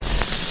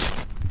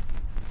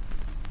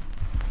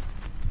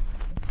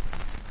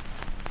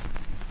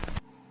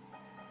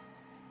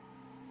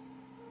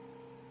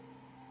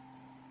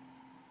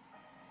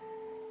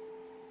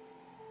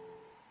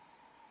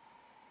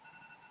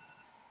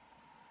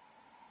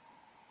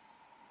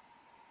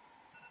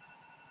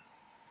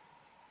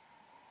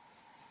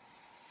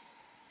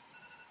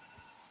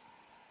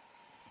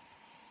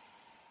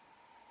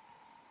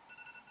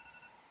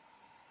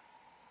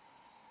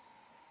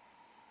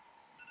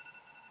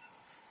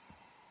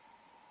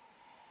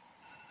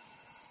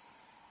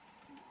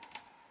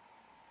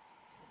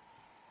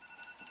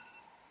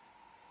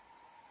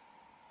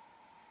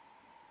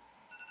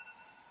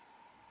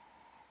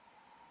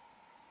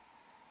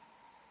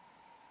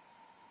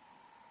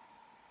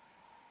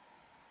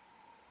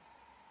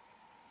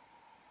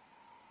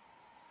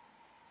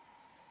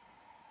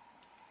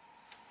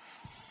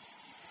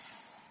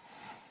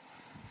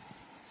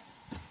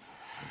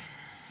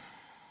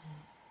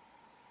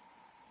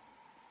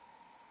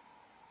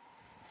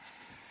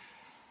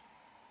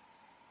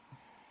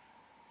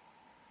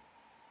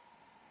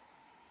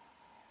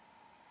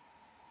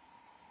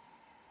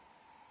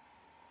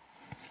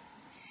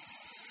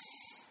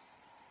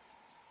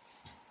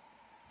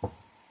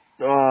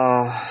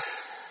아,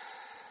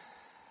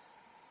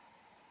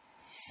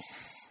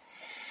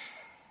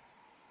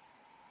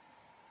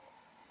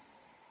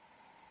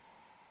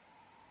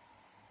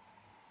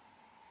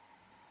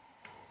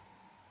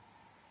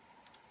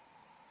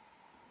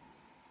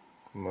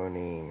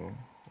 굿모닝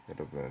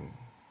여러분.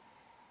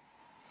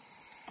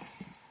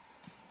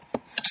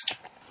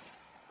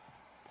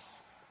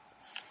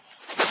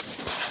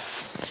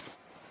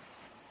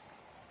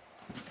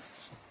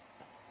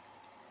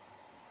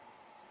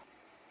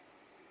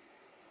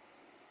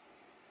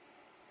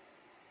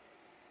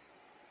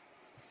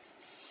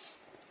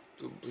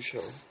 눈부셔.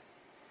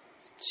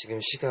 지금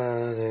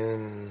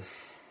시간은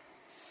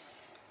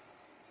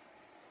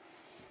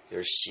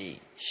 10시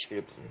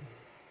 11분.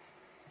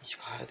 이제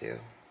가야 돼요.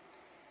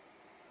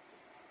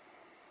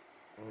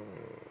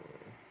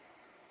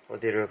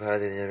 어디를 가야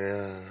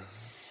되냐면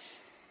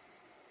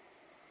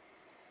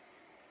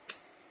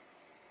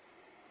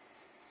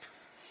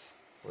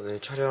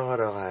오늘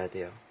촬영하러 가야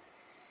돼요.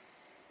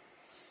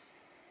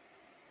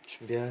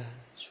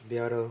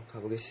 준비하러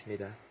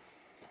가보겠습니다.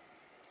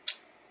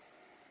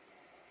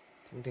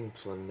 탱탱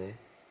부었네.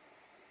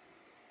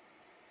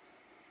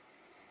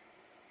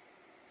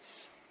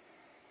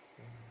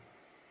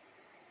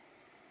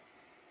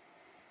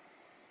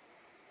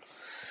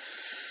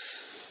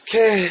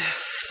 오케이.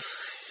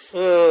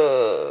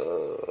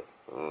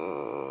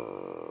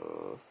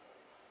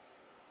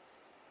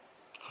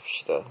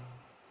 갑시다.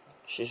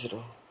 씻으러.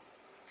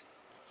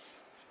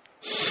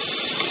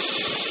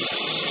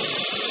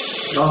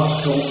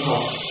 배고파.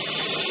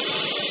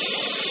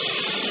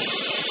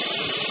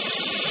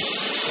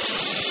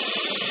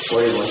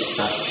 머리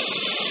멋있다.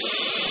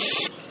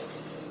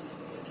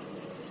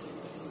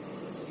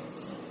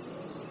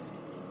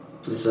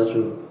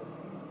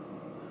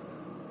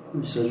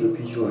 불사조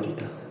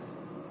비주얼이다.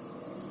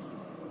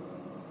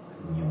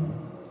 안녕.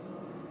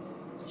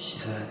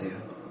 씻어야 돼요.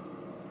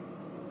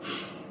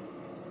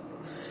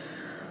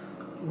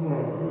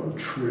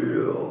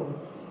 졸려.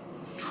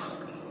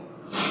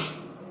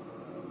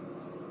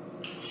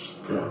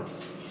 진짜.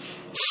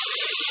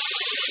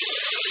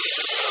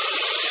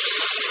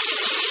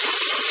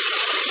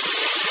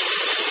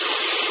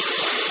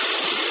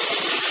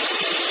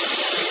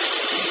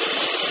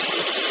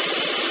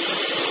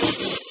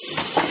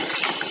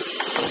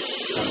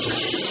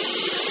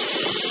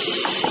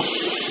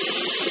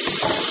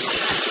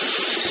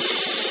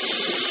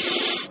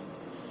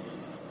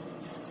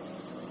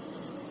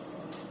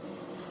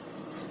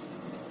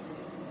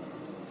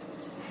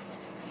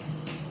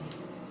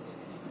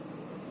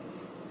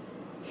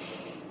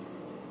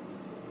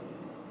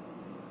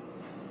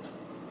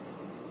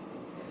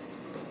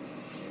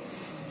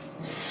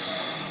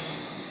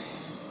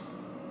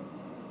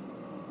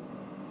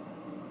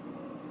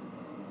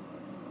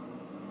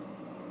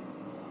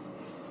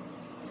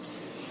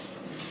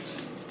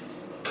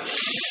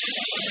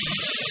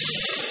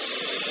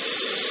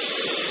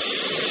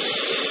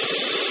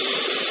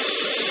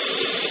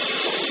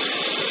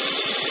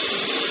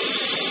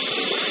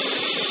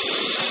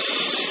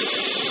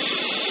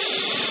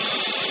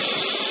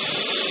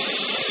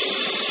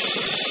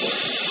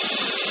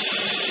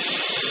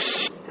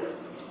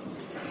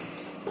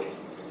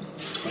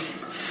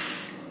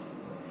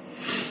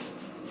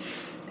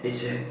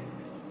 이제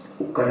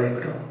옷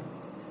갈아입으러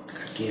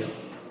갈게요.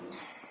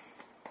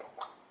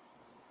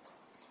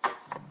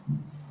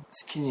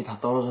 스킨이 다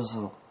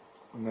떨어져서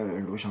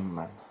오늘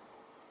로션만.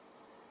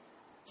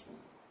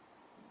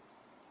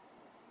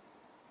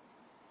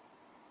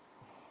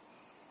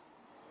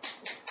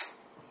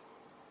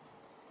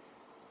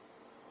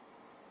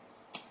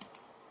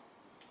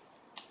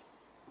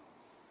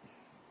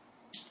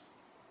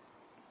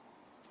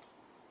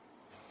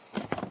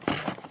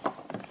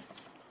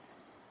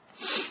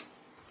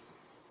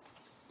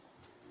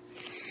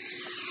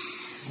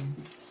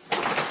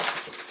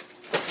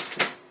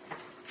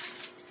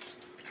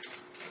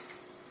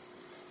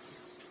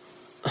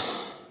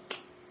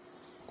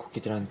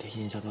 고기들한테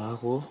인사도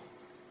하고.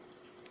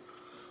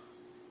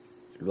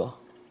 일로와.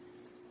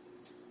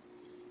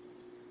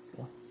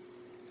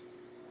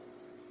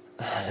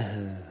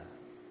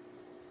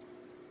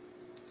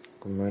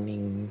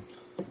 굿모닝.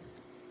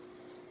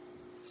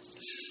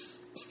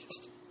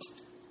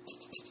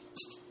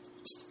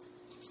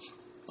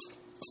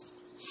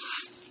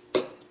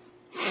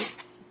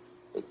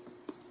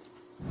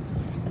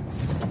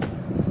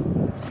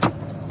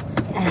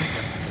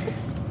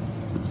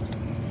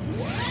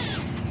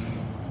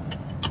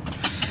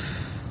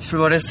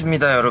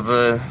 출발했습니다,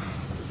 여러분.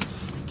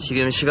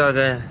 지금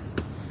시각은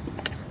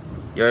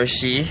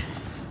 10시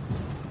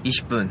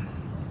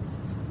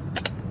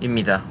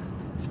 20분입니다.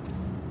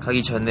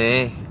 가기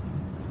전에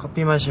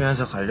커피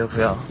마시면서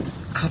가려고요.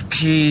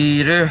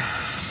 커피를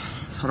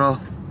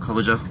사러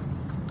가보죠.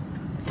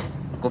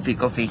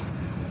 커피.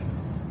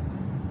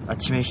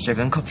 아침의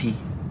시작은 커피.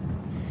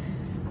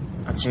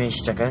 아침의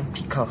시작은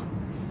피카.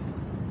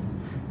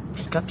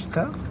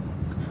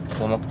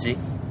 뭐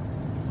먹지?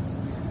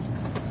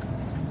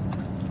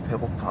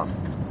 배고파.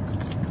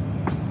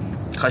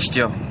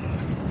 가시죠.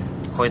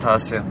 거의 다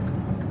왔어요.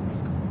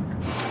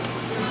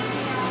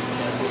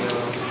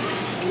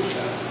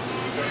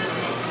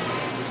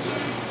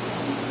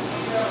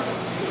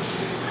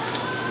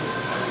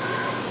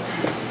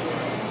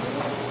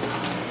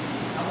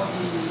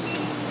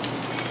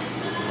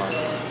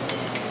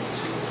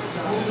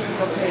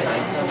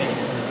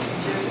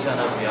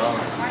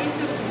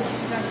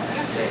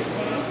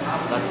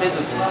 라떼도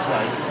되지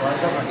아이스로 한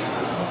잔만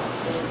주세요.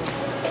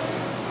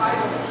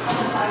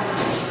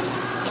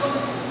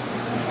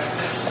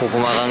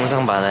 고구마가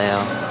항상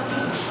많아요.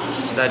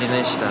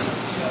 기다리는 시간.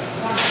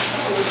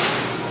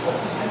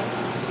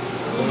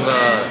 뭔가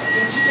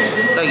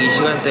딱 이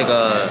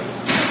시간대가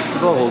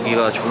수박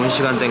오기가 좋은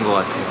시간대인 것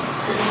같아요.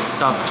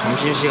 딱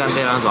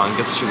점심시간대랑도 안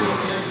겹치고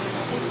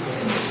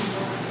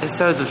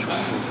햇살도 좋고.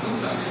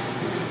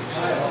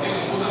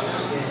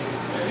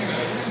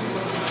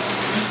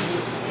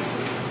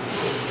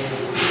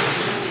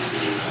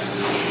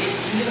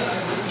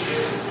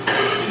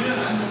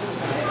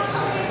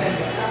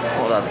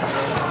 나왔다.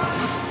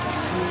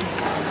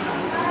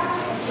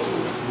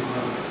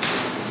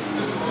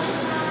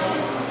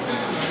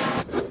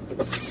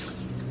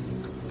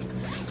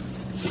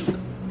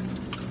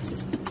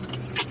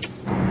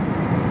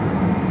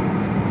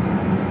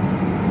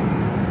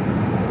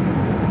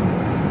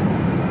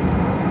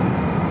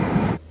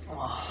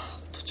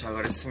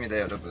 도착을 했습니다,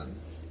 여러분.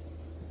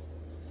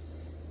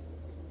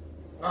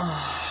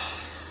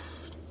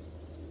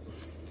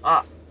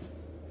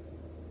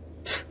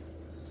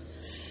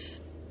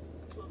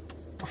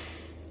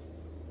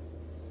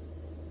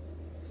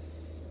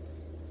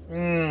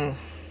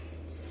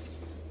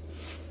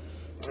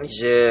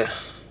 이제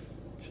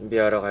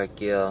준비하러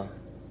갈게요.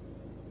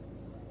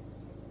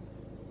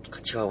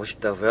 같이 가고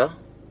싶다고요?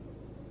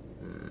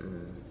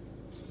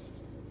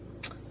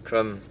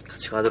 그럼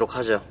같이 가도록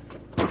하죠.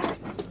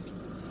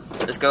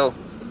 Let's go.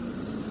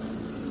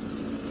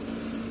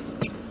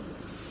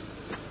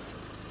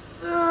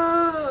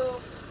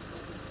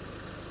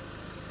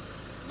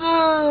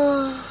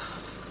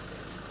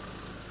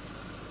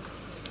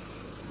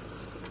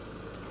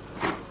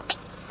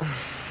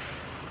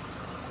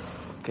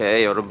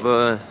 오케이,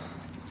 여러분.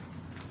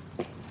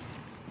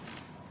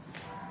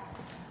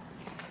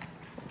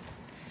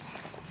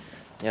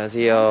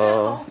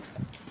 안녕하세요.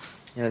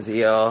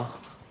 안녕하세요.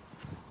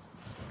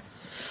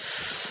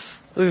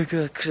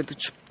 그래도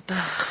춥다.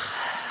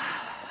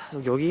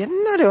 여기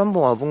옛날에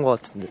한번 와본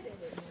것 같은데.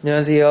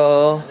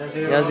 안녕하세요.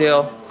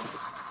 안녕하세요.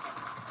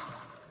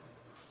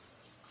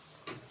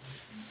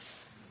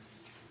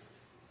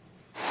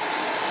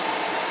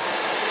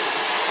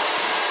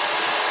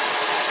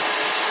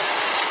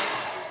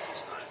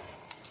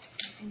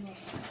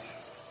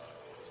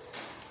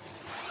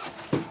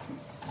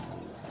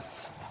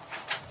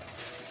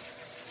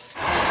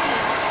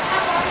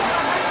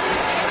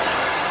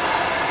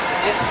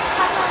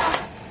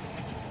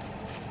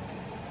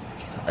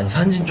 아니,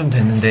 산진 좀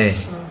됐는데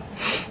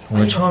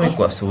오늘 처음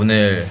입고 왔어.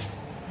 오늘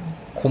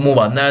고모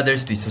만나야 될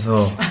수도 있어서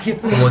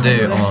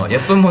고모들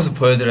예쁜 모습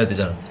보여드려야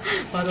되잖아.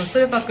 맞아,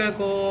 쓸바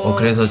끌고.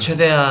 그래서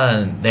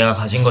최대한 내가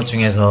가진 것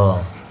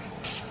중에서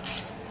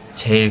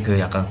제일 그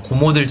약간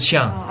고모들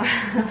취향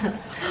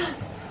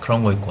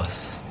그런 거 입고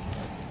왔어.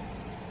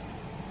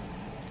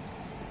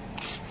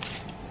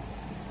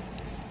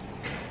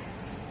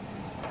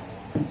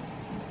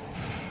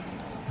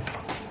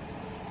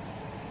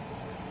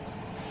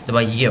 근데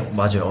막 이게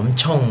맞아요.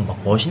 엄청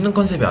막 멋있는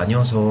컨셉이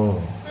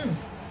아니어서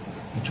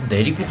좀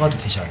내리고 가도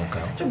되지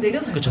않을까요? 좀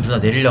내려서. 그쵸, 누나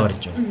내리려고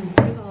그랬죠.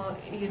 그래서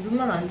이게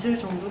눈만 안 찔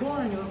정도로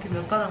한 이렇게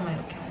몇 가닥만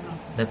이렇게 하려고.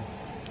 네.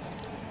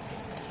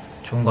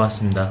 좋은 것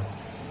같습니다.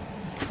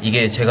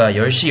 이게 제가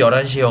 10시,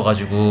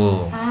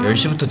 11시여가지고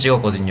 10시부터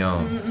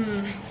찍었거든요.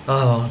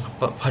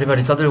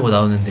 바리바리 싸들고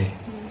나오는데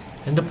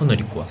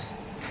핸드폰을 입고 왔어.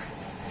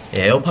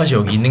 에어팟이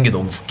여기 있는 게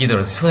너무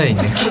웃기더라고요. 손에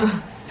있는 게.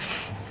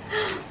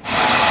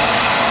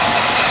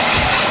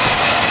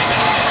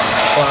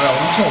 와, 나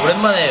엄청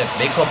오랜만에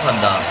메이크업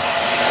한다.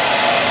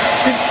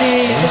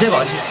 그치. 언제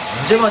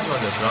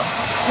마지막이었더라?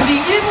 우리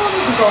일본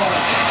그거.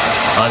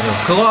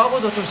 맞아. 그거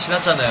하고도 좀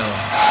지났잖아요.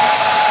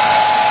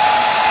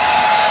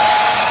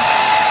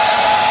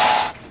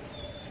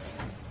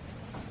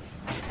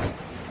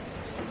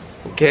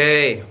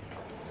 오케이.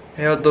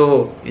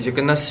 헤어도 이제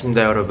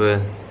끝났습니다,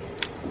 여러분.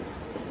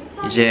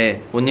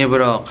 이제 옷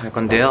입으러 갈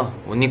건데요.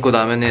 옷 입고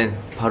나면은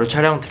바로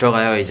촬영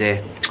들어가요,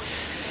 이제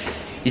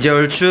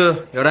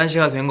얼추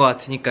 11시가 된 것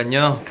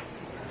같으니까요.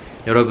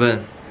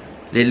 여러분,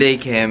 릴레이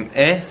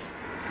캠의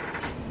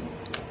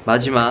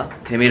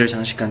마지막 데미를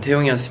장식한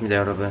태용이었습니다,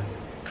 여러분.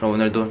 그럼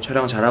오늘도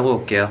촬영 잘하고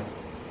올게요.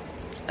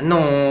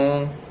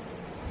 안녕.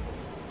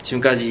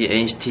 지금까지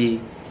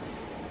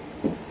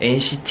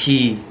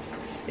NCT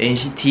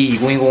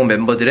 2020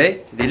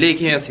 멤버들의 릴레이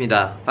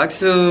캠이었습니다.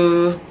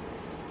 박수.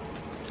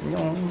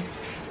 안녕.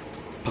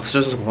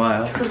 박수 줘서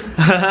고마워요.